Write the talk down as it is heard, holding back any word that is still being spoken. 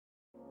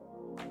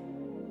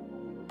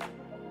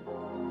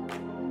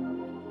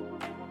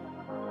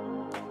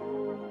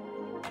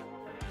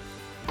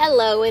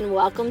Hello and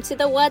welcome to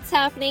the What's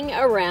Happening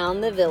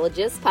Around the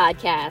Villages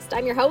podcast.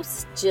 I'm your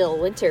host, Jill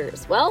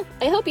Winters. Well,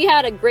 I hope you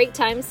had a great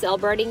time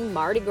celebrating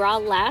Mardi Gras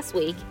last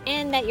week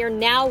and that you're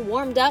now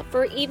warmed up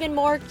for even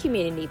more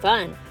community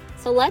fun.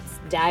 So let's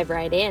dive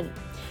right in.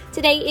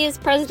 Today is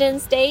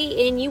President's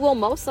Day and you will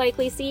most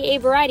likely see a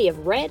variety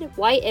of red,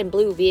 white, and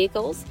blue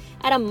vehicles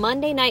at a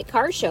Monday night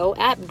car show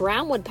at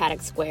Brownwood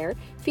Paddock Square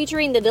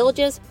featuring the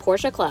Villages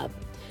Porsche Club.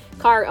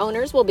 Car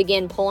owners will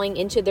begin pulling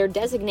into their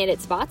designated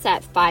spots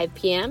at 5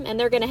 p.m. and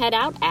they're going to head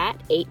out at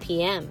 8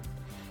 p.m.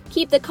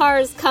 Keep the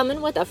cars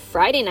coming with a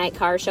Friday night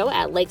car show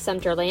at Lake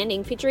Sumter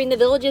Landing featuring the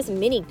Village's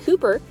Mini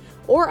Cooper,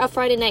 or a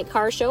Friday night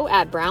car show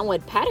at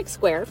Brownwood Paddock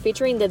Square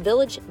featuring the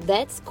Village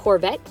Vets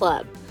Corvette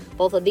Club.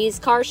 Both of these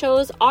car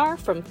shows are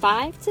from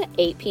 5 to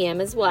 8 p.m.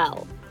 as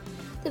well.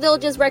 The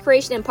Village's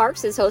Recreation and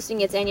Parks is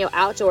hosting its annual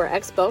Outdoor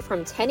Expo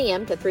from 10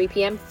 a.m. to 3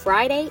 p.m.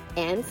 Friday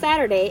and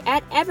Saturday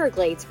at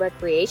Everglades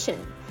Recreation.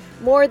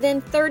 More than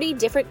 30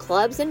 different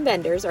clubs and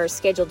vendors are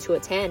scheduled to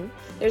attend.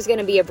 There's going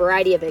to be a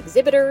variety of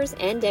exhibitors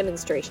and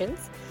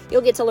demonstrations.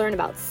 You'll get to learn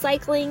about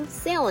cycling,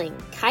 sailing,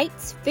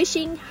 kites,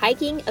 fishing,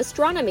 hiking,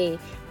 astronomy,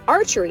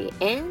 archery,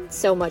 and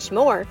so much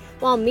more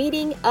while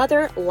meeting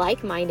other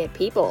like-minded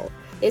people.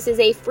 This is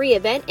a free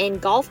event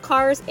and golf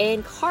cars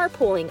and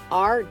carpooling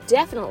are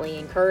definitely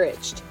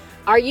encouraged.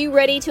 Are you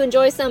ready to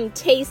enjoy some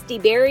tasty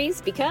berries?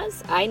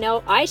 Because I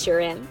know I sure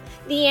am.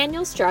 The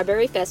annual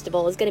Strawberry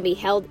Festival is going to be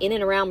held in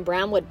and around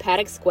Brownwood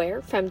Paddock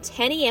Square from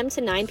 10 a.m. to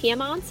 9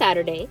 p.m. on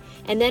Saturday,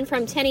 and then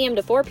from 10 a.m.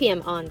 to 4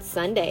 p.m. on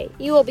Sunday.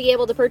 You will be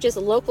able to purchase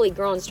locally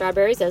grown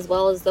strawberries as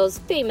well as those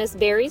famous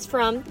berries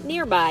from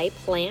nearby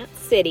Plant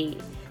City.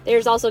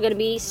 There's also going to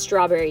be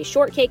strawberry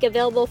shortcake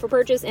available for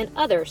purchase and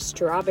other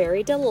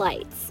strawberry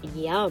delights.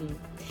 Yum!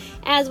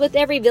 As with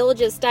every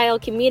Villages-style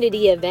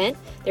community event,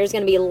 there's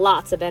going to be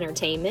lots of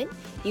entertainment.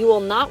 You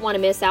will not want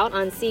to miss out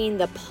on seeing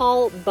the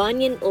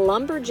Bunyan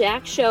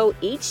Lumberjack Show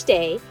each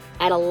day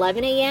at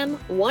 11 a.m.,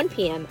 1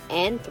 p.m.,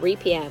 and 3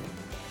 p.m.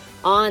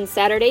 On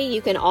Saturday,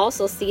 you can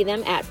also see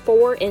them at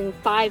 4 and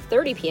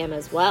 5:30 p.m.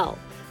 as well.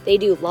 They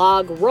do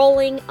log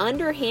rolling,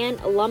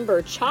 underhand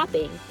lumber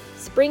chopping,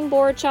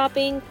 springboard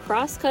chopping,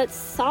 crosscut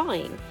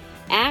sawing,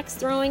 axe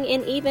throwing,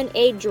 and even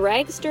a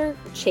dragster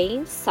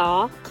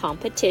chainsaw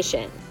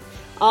competition.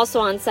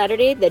 Also on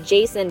Saturday, the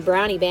Jason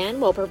Brownie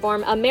Band will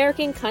perform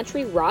American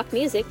country rock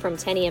music from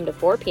 10 a.m. to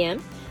 4 p.m.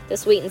 The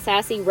Sweet and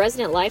Sassy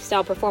Resident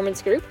Lifestyle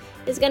Performance Group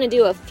is going to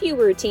do a few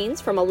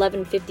routines from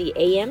 11:50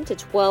 a.m. to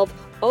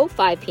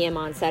 12:05 p.m.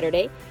 on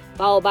Saturday,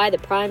 followed by the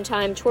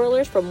Primetime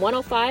Twirlers from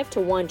 1:05 to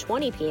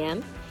 1:20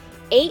 p.m.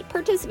 8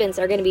 participants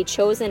are going to be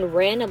chosen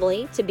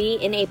randomly to be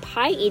in a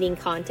pie eating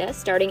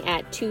contest starting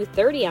at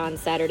 2:30 on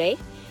Saturday.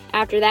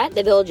 After that,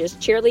 the Village's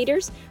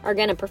cheerleaders are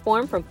going to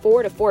perform from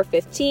 4 to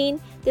 4:15,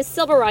 the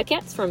Silver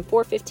Rockettes from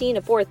 4:15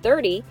 to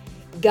 4:30,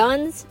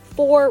 Guns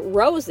for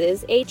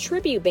Roses, a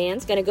tribute band,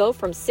 is going to go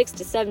from 6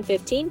 to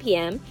 7:15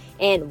 p.m.,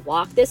 and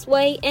Walk This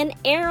Way, an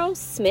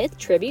Aerosmith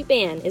tribute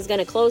band, is going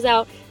to close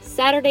out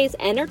Saturday's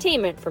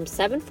entertainment from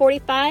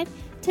 7:45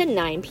 to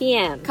 9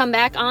 p.m. Come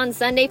back on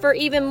Sunday for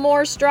even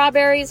more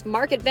strawberries,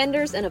 market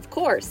vendors, and of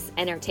course,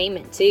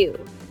 entertainment too.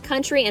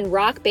 Country and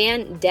rock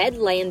band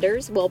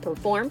Deadlanders will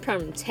perform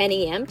from 10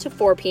 a.m. to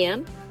 4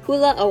 p.m.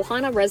 Hula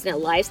Ohana Resident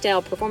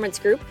Lifestyle Performance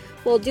Group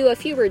will do a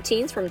few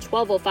routines from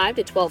 12:05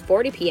 to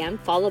 12:40 p.m.,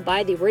 followed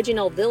by the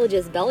original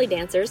Villages Belly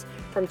Dancers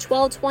from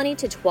 12:20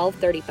 to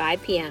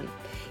 12:35 p.m.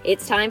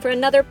 It's time for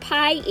another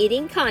pie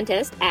eating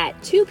contest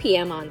at 2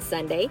 p.m. on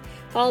Sunday,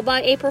 followed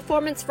by a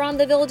performance from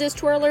the Villages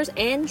Twirlers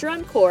and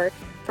Drum Corps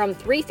from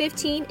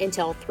 3:15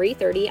 until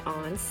 3:30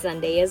 on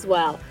Sunday as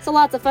well. So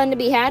lots of fun to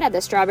be had at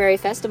the Strawberry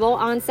Festival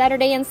on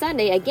Saturday and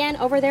Sunday, again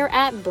over there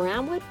at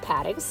Brownwood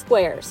Paddock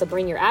Square. So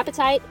bring your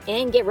appetite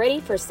and get ready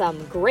for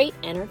some great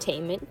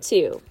entertainment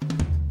too.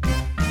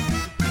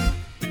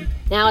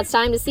 Now it's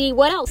time to see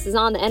what else is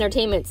on the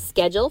entertainment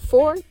schedule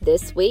for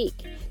this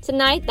week.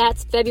 Tonight,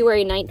 that's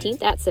February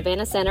 19th at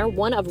Savannah Center,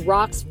 one of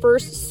rock's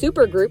first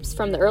supergroups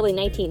from the early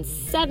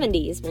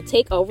 1970s will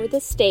take over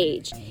the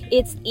stage.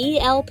 It's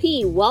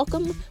ELP,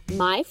 Welcome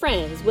My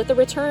Friends, with the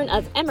return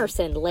of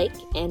Emerson, Lake,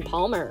 and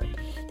Palmer.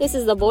 This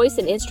is the voice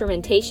and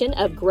instrumentation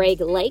of Greg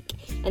Lake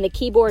and the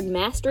keyboard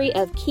mastery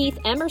of Keith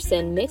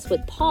Emerson mixed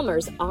with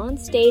Palmer's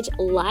on-stage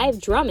live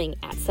drumming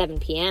at 7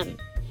 p.m.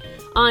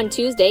 On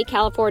Tuesday,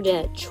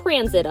 California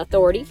Transit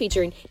Authority,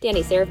 featuring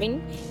Danny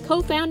Serafin,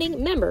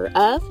 co-founding member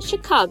of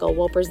Chicago,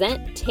 will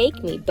present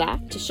Take Me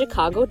Back to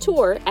Chicago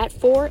Tour at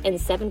 4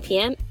 and 7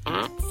 p.m.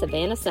 at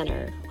Savannah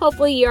Center.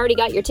 Hopefully you already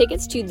got your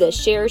tickets to The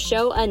Cher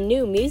Show, a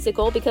new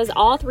musical, because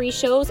all 3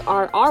 shows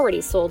are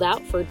already sold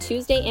out for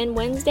Tuesday and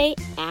Wednesday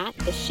at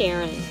the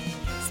Sharon.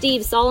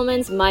 Steve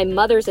Solomon's My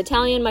Mother's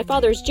Italian, My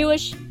Father's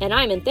Jewish, and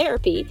I'm in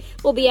Therapy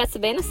will be at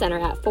Savannah Center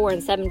at 4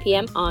 and 7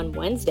 p.m. on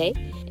Wednesday.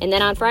 And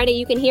then on Friday,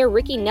 you can hear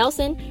Ricky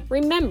Nelson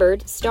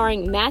Remembered,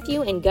 starring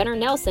Matthew and Gunnar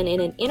Nelson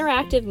in an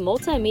interactive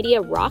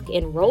multimedia rock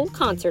and roll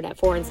concert at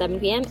 4 and 7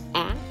 p.m.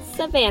 at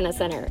Savannah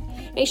Center.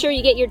 Make sure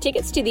you get your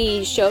tickets to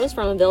these shows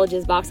from a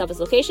Villages box office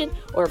location,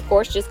 or of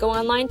course just go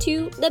online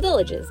to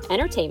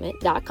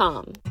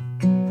thevillagesentertainment.com.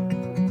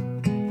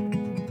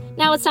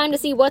 Now it's time to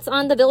see what's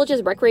on the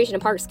Villages Recreation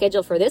and Park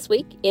schedule for this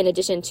week. In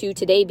addition to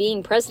today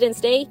being President's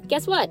Day,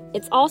 guess what?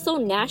 It's also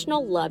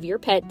National Love Your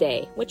Pet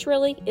Day, which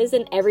really is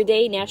an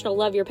everyday National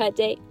Love Your Pet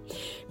Day.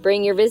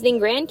 Bring your visiting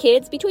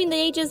grandkids between the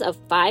ages of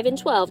 5 and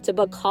 12 to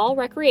Bacall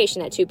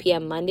Recreation at 2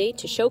 p.m. Monday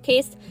to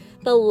showcase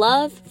the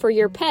love for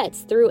your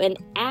pets through an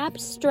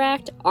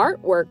abstract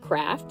artwork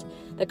craft.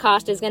 The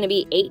cost is going to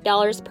be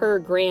 $8 per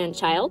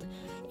grandchild.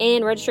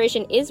 And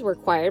registration is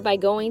required by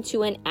going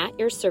to an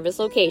at-your-service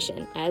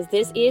location, as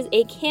this is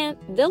a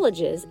Camp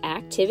Villages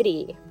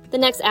activity. The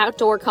next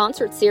outdoor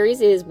concert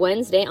series is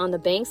Wednesday on the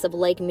banks of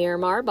Lake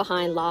Miramar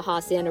behind La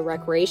Hacienda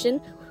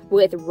Recreation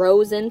with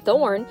Rose and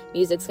Thorn.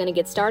 Music's going to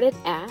get started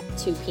at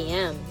 2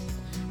 p.m.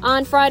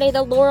 On Friday,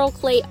 the Laurel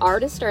Clay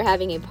artists are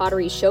having a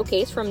pottery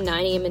showcase from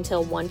 9 a.m.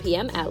 until 1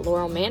 p.m. at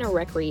Laurel Manor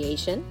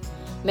Recreation.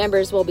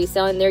 Members will be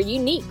selling their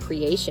unique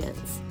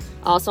creations.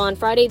 Also on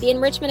Friday, the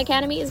Enrichment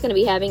Academy is going to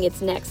be having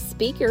its next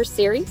speaker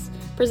series.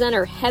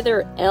 Presenter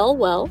Heather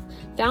Elwell,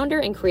 founder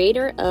and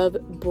creator of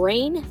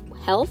Brain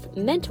Health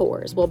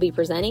Mentors, will be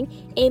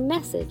presenting a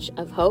message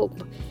of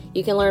hope.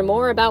 You can learn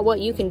more about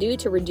what you can do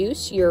to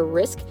reduce your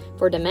risk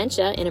for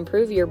dementia and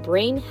improve your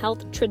brain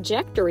health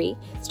trajectory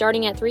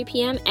starting at 3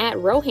 p.m. at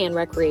Rohan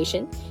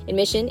Recreation.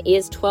 Admission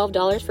is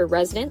 $12 for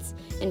residents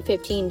and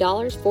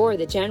 $15 for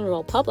the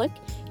general public.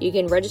 You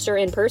can register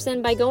in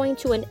person by going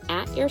to an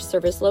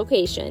at-your-service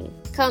location.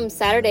 Come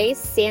Saturday,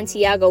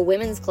 Santiago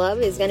Women's Club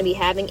is going to be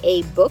having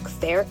a book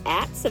fair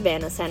at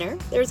Savannah Center.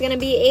 There's going to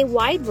be a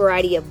wide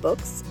variety of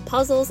books,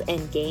 puzzles,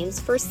 and games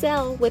for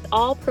sale, with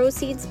all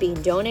proceeds being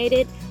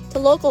donated to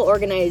local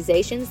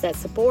organizations that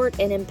support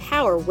and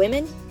empower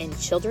women and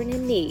children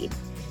in need.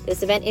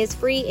 This event is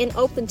free and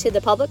open to the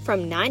public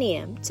from 9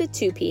 a.m. to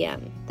 2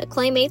 p.m. The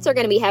Claymates are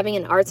going to be having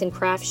an arts and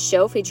crafts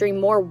show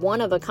featuring more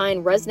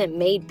one-of-a-kind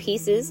resident-made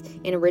pieces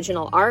in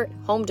original art,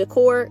 home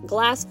decor,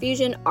 glass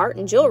fusion, art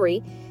and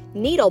jewelry,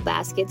 needle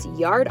baskets,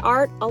 yard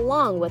art,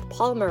 along with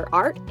polymer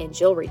art and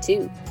jewelry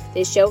too.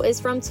 This show is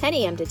from 10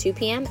 a.m. to 2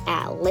 p.m.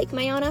 at Lake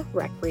Mayana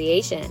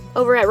Recreation.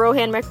 Over at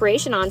Rohan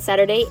Recreation on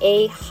Saturday,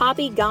 a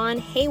Hobby Gone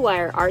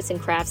Haywire arts and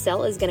crafts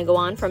sale is going to go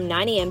on from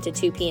 9 a.m. to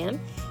 2 p.m.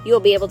 You'll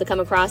be able to come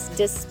across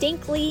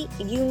distinctly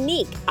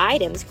unique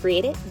items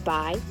created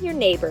by your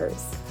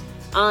neighbors.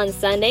 On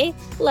Sunday,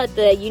 let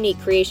the unique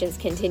creations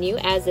continue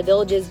as the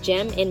Villages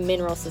Gem and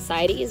Mineral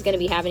Society is going to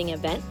be having an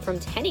event from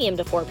 10 a.m.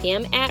 to 4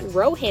 p.m. at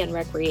Rohan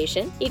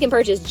Recreation. You can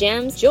purchase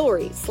gems,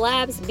 jewelry,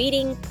 slabs,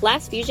 beading,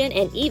 glass fusion,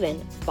 and even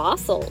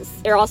fossils.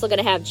 They're also going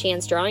to have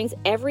chance drawings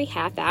every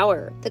half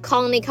hour. The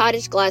Colony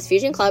Cottage Glass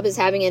Fusion Club is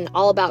having an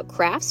all-about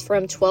crafts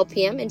from 12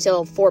 p.m.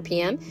 until 4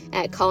 p.m.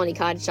 at Colony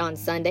Cottage on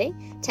Sunday.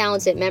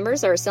 Talented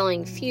members are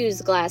selling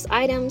fused glass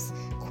items,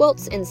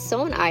 quilts and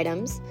sewn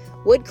items,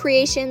 wood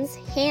creations,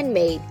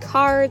 handmade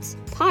cards,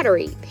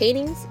 pottery,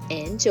 paintings,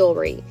 and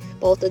jewelry.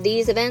 Both of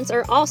these events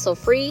are also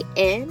free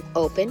and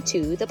open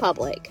to the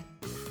public.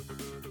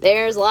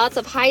 There's lots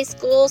of high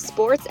school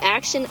sports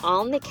action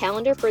on the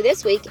calendar for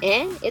this week,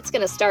 and it's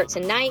going to start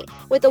tonight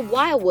with the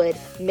Wildwood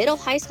Middle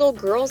High School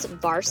girls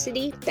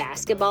varsity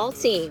basketball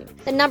team.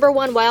 The number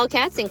 1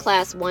 Wildcats in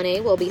Class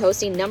 1A will be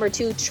hosting number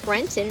 2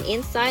 Trenton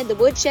inside the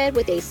Woodshed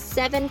with a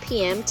 7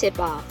 p.m.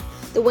 tip-off.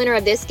 The winner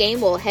of this game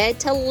will head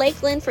to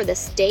Lakeland for the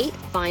state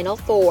Final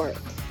Four.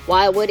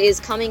 Wildwood is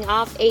coming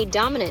off a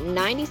dominant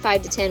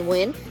 95-10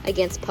 win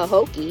against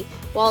Pahokee,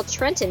 while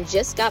Trenton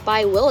just got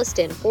by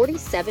Williston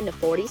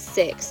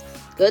 47-46.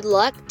 Good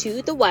luck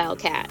to the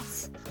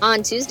Wildcats.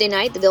 On Tuesday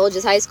night, the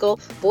Villages High School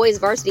boys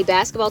varsity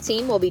basketball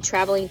team will be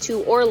traveling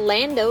to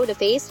Orlando to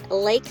face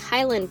Lake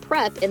Highland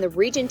Prep in the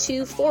Region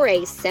 2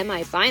 4A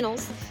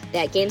semifinals.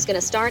 That game's going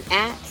to start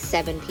at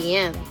 7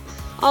 p.m.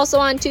 Also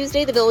on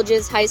Tuesday, the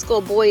Villages High School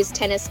boys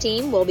tennis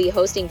team will be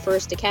hosting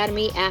First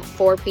Academy at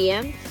 4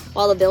 p.m.,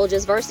 while the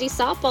Villages varsity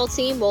softball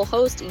team will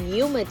host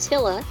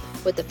Umatilla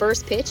with the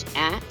first pitch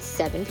at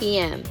 7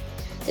 p.m.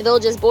 The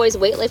Villages boys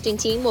weightlifting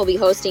team will be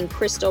hosting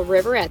Crystal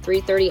River at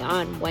 3:30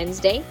 on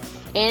Wednesday,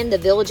 and the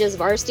Villages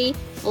varsity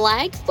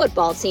flag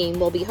football team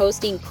will be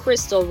hosting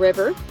Crystal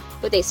River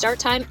with a start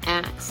time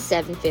at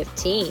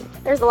 7:15.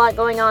 There's a lot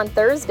going on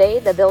Thursday.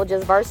 The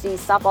Villages varsity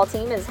softball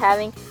team is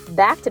having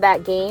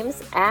back-to-back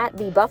games at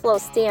the Buffalo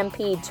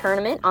Stampede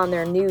tournament on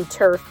their new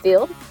turf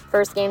field.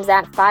 First game's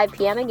at 5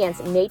 p.m.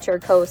 against Nature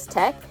Coast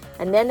Tech,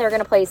 and then they're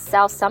going to play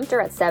South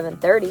Sumter at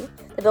 7:30.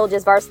 The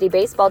Villages varsity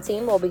baseball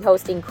team will be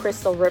hosting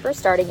Crystal River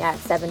starting at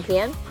 7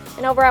 p.m.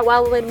 And over at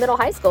Wildwood Middle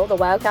High School, the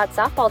Wildcat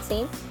softball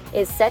team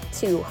is set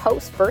to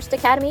host First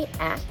Academy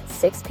at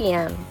 6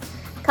 p.m.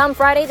 Come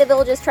Friday, the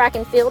Villages track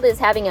and field is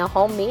having a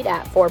home meet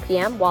at 4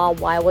 p.m., while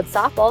Wildwood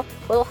softball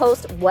will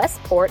host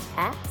Westport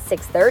at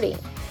 6:30.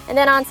 And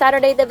then on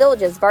Saturday, the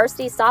Villages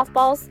varsity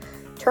softball's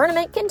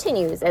tournament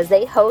continues as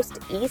they host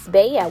East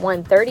Bay at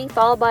 1:30,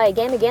 followed by a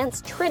game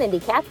against Trinity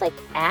Catholic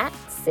at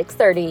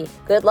 6:30.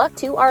 Good luck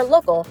to our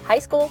local high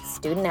school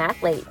student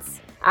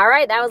athletes. All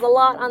right, that was a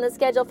lot on the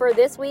schedule for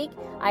this week.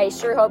 I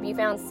sure hope you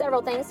found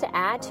several things to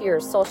add to your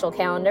social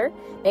calendar.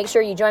 Make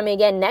sure you join me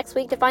again next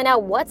week to find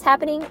out what's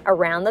happening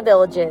around the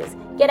villages.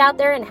 Get out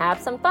there and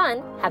have some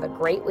fun. Have a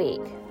great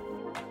week.